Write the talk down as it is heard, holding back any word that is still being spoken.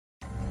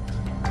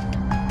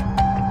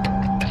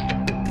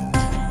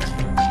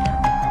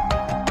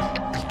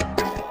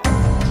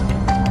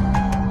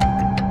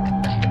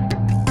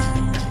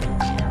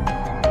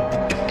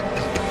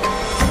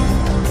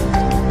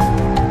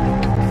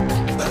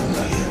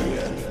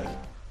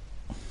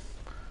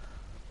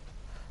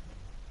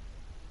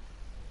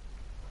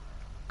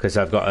because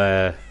I've got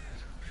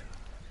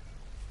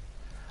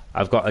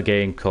a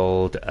game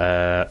called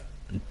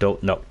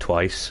Don't Knock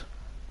Twice,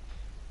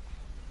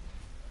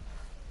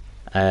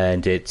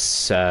 and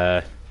it's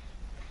I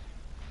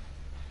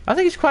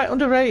think it's quite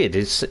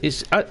underrated.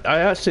 I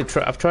actually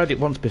I've tried it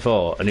once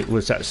before, and it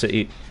was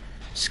actually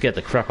scared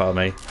the crap out of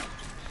me.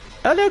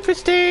 Hello,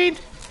 Christine.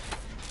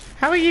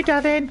 How are you,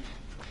 darling?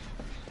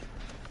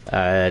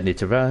 Need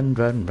to run,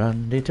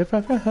 need to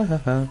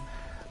run.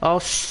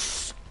 Oh,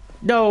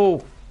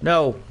 no,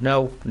 no,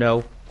 no,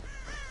 no.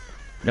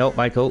 No,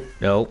 Michael,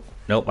 no,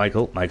 no,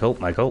 Michael,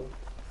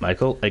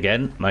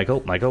 again,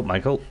 Michael.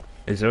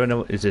 Is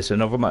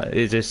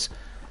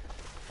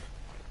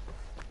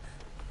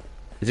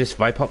this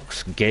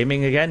Vipox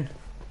gaming again?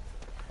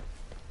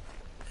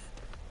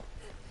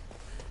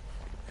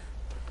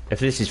 If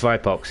this is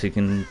Vipox, he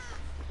can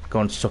go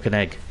and suck an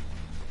egg.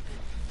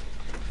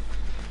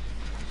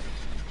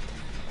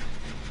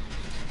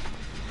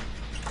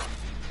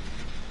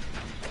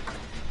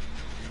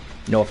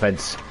 No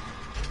offense.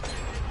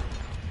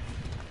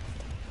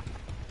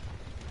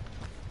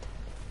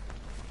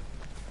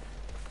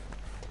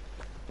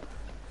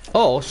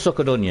 Oh, suck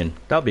an onion.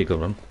 That'll be a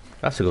good one.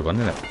 That's a good one,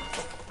 isn't it?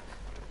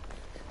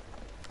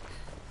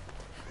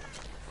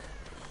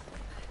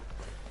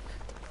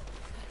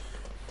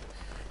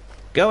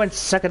 Go and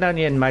suck an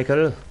onion,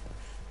 Michael.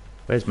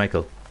 Where's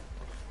Michael?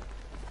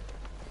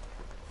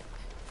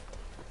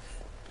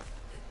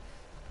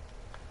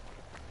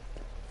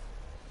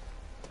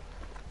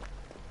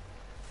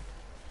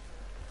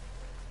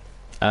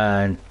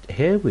 And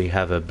here we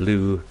have a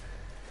blue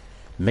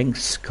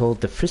minx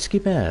called the Frisky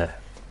Mare,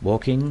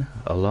 walking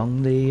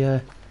along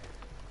the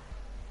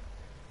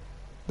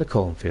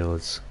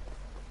cornfields.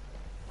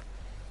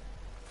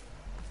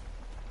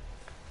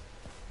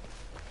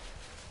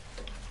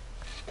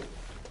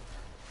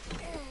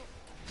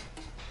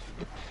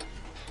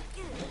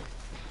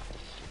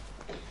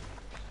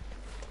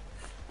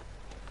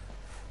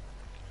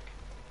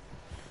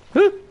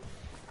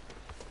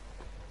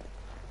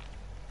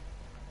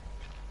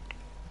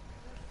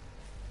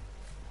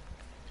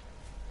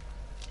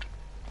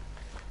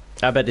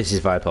 I bet this is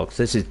Vipox.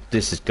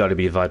 This has got to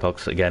be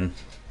Vipox again.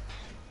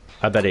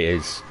 I bet it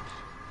is.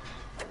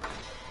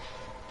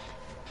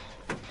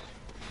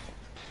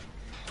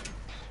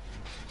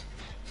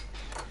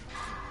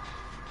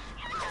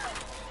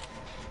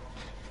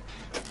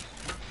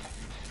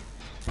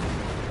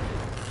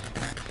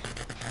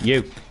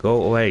 You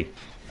go away.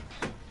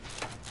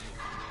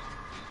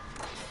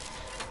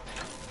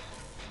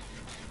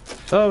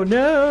 Oh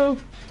no!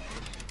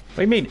 What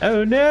do you mean?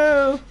 Oh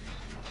no!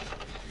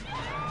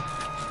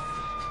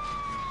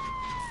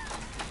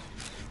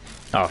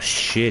 Oh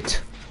shit.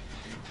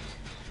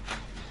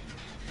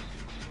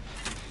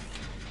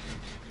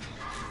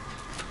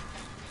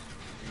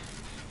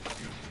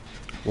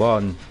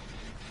 One,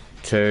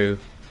 2,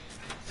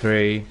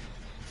 3,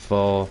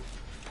 4,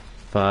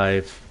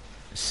 5,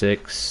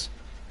 6,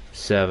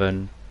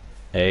 7,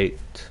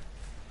 8,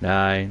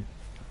 9,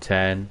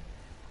 10,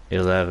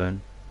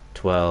 11,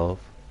 12,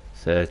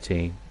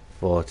 13,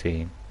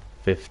 14,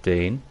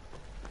 15.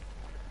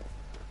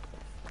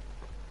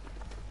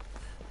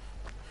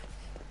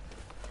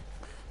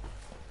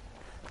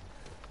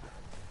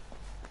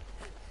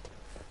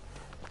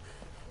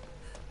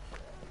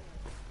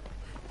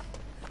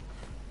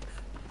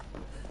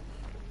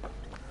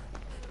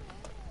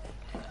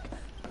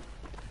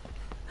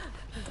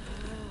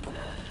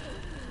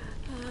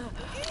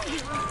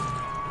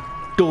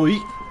 Doi.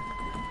 You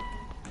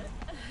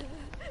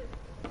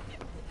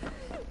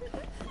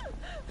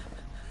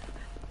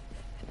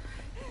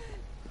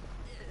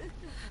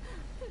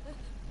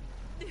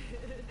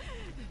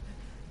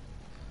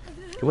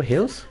want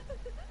heals?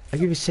 I'll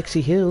give you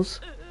 60 heals.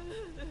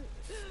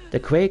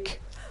 They're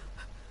quick.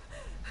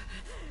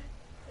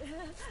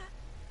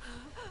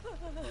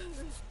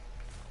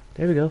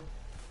 There we go.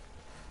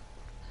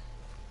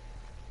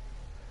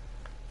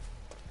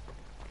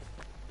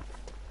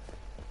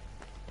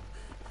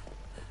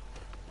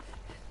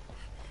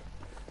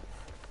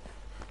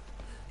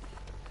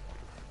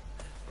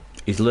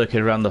 He's lurking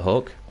around the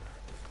hook.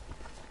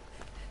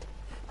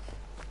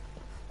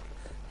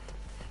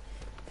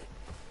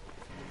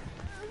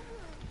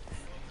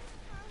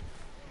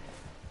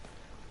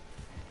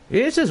 He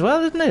is as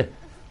well, isn't he?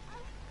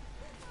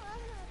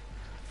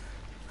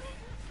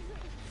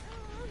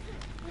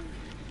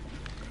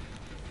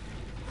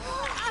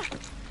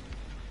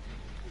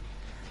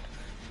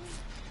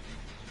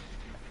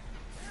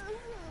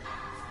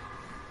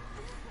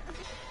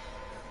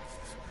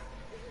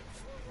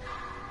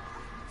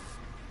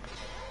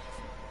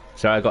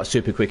 So I got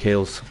super quick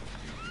heals.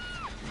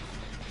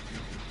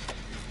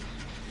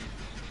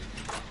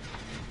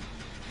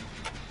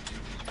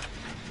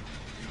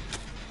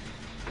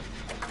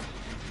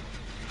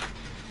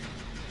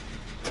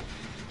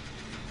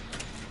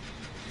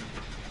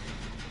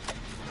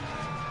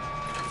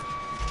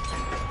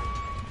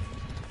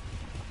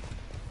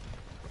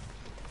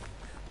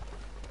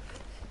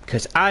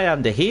 Because I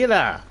am the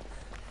healer.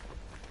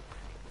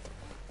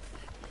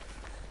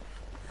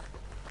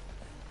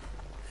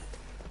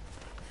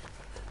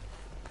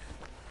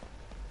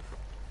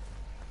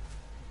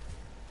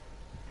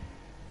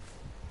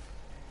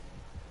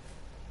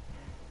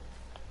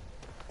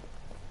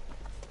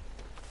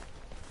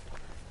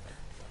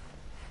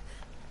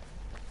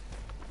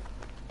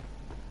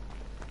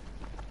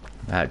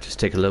 Just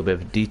take a little bit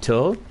of a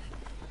detour.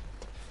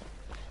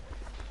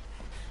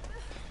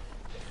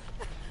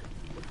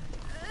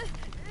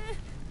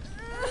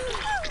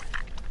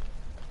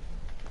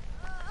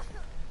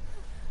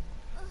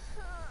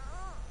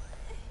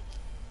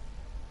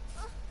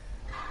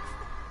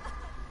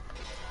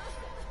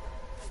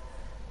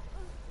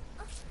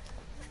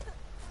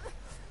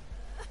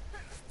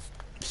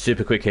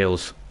 Super quick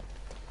heals.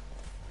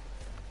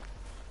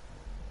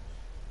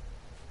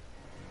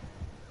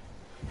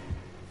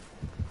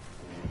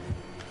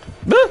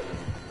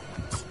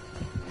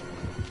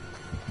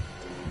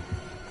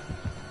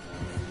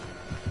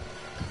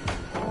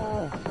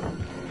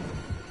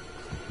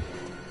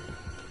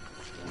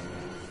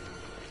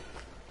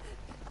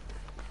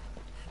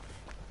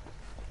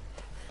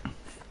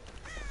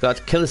 Got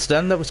a killer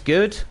stun, that was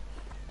good.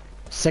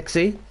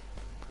 Sexy.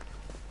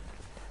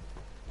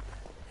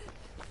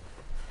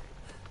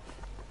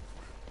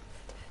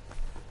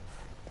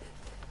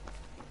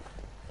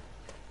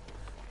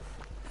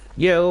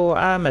 Yo,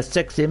 I'm a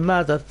sexy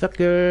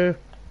motherfucker.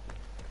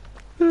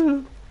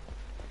 Ooh.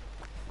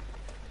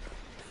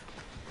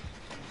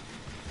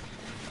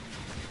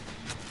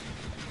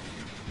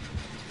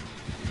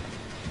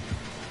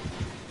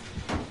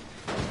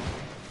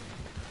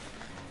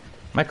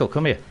 Michael,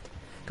 come here.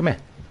 Come here.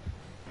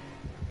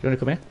 You wanna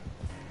come here?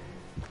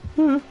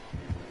 Ooh.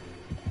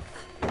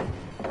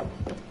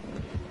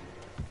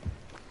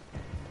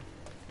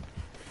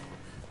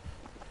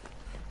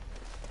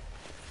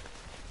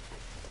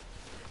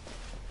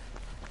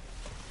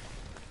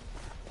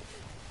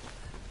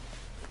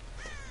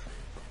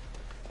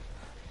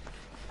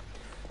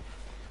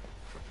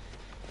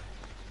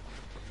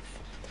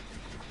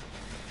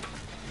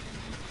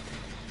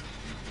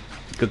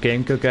 Good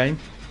game, good game.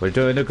 We're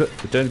doing a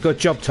good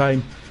job,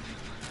 team.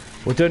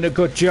 We're doing a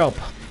good job.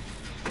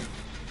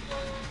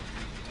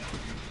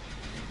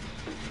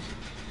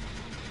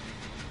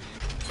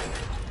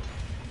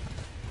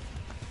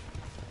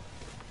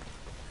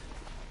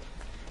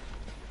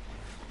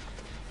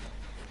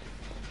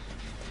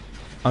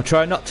 I'll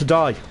try not to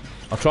die.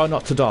 I'll try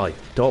not to die.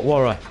 Don't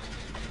worry.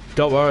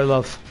 Don't worry,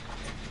 love.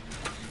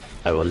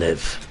 I will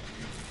live.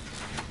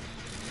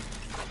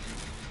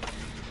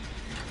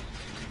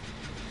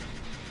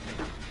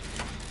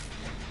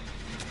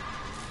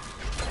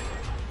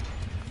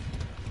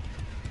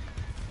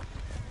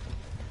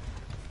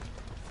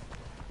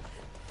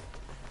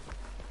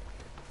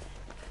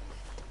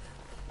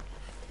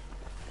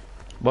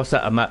 What's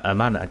that? A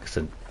man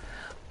accent?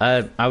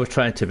 I was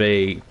trying to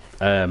be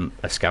a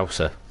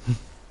Scouser.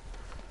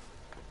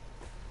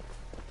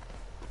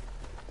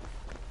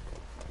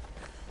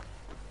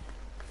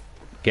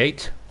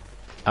 Gate.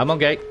 I'm on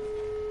gate.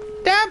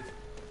 Damn!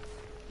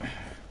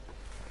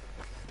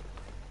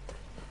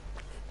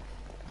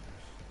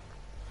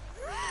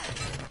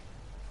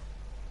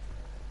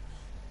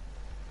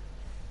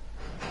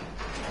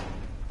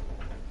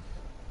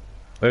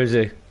 Where is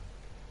he?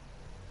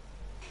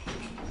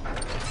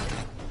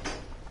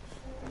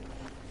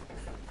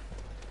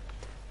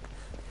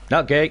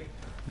 Not gate.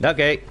 Not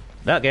gate.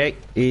 Not gate.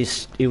 He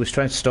was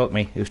trying to stalk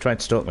me. He was trying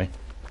to stalk me.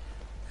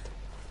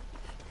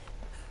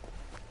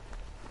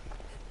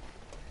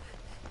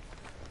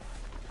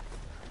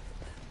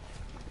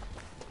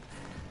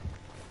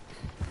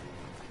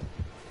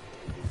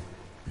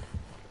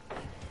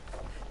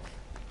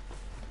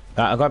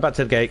 I'm going back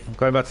to the gate. I'm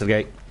going back to the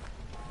gate.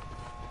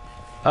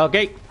 Oh,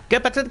 gate!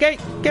 Get back to the gate!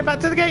 Get back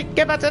to the gate!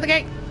 Get back to the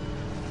gate!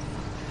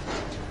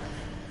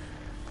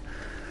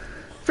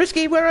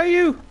 Frisky, where are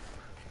you?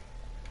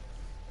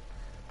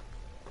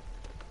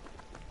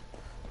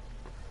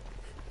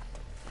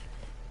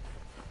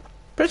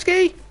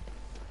 Frisky!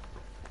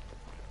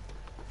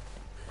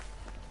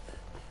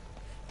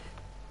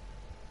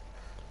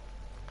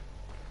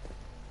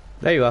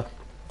 There you are.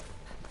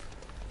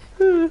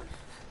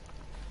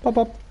 Pop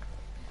up.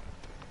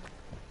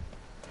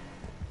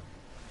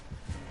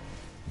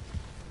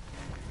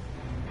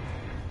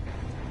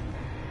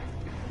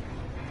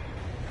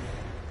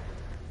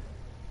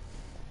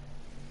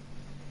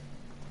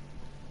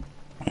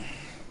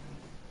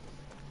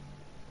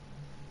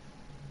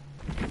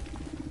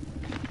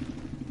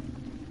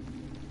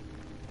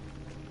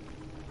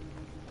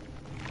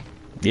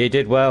 You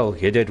did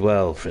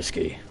well,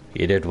 Frisky.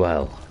 You did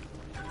well.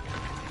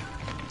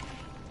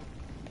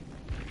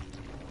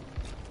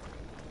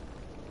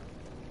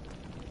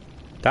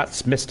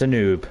 That's Mr.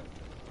 Noob.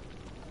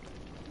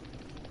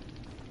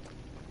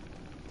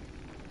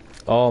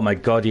 Oh my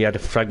god, he had a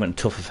fragment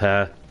tuft of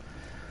hair.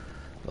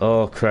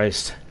 Oh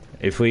Christ.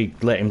 If we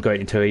let him go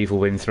into Evil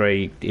Win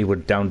 3, he would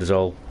have downed us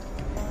all.